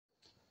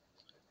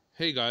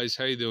Hey guys,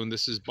 how you doing?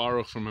 This is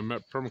Baruch from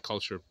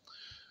Permaculture.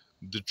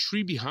 The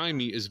tree behind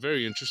me is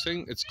very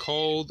interesting. It's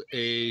called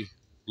a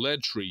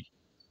lead tree,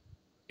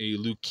 a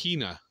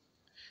Leucaena.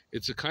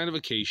 It's a kind of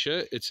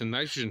acacia. It's a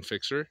nitrogen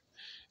fixer.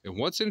 And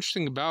what's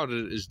interesting about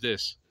it is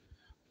this.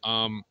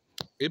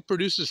 It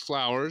produces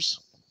flowers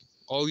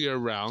all year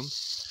round.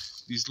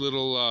 These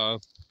little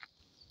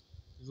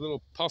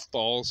puff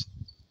balls,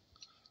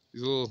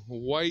 these little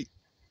white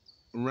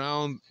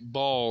round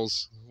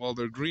balls. Well,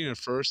 they're green at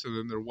first and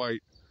then they're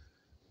white.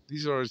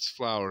 These are its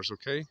flowers,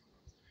 okay?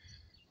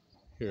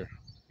 Here,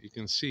 you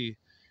can see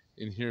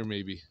in here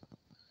maybe.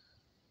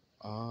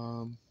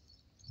 Like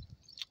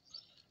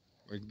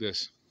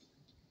this.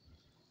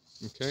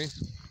 Okay?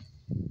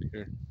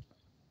 Here.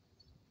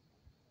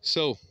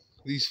 So,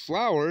 these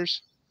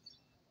flowers,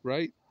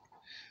 right?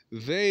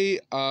 They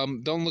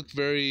don't look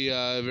very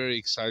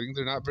exciting.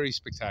 They're not very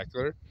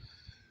spectacular.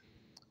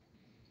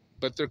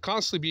 But they're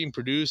constantly being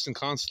produced and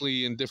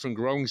constantly in different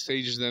growing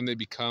stages, then they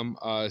become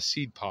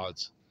seed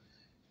pods.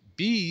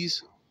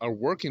 Bees are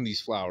working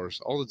these flowers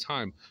all the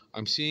time.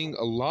 I'm seeing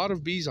a lot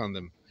of bees on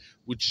them,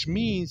 which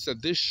means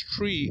that this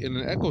tree in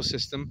an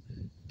ecosystem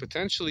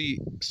potentially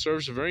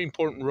serves a very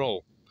important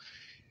role.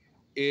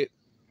 It,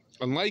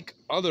 unlike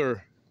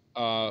other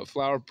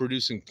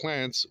flower-producing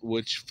plants,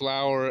 which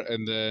flower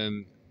and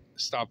then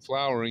stop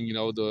flowering, you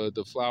know,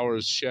 the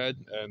flowers shed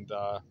and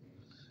the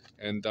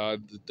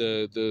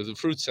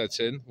fruit sets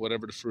in,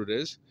 whatever the fruit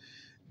is.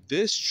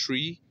 This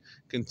tree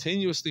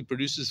continuously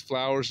produces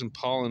flowers and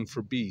pollen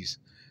for bees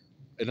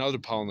and other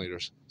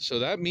pollinators. So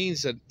that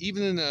means that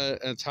even in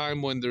a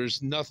time when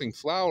there's nothing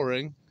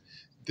flowering,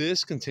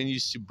 this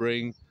continues to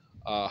bring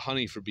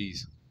honey for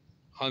bees,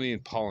 honey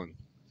and pollen.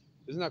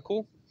 Isn't that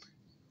cool?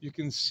 You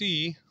can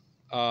see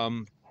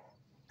all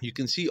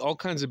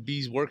kinds of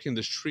bees working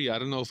this tree. I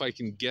don't know if I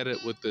can get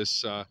it with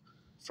this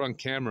front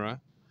camera.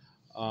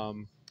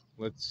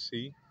 Let's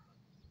see.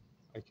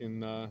 I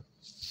can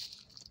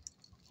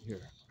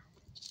here.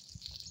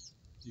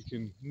 You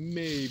can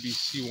maybe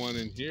see one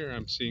in here.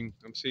 I'm seeing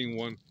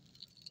one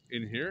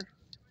in here.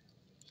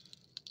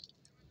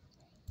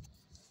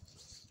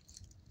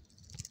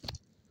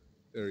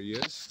 There he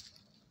is.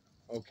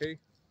 Okay,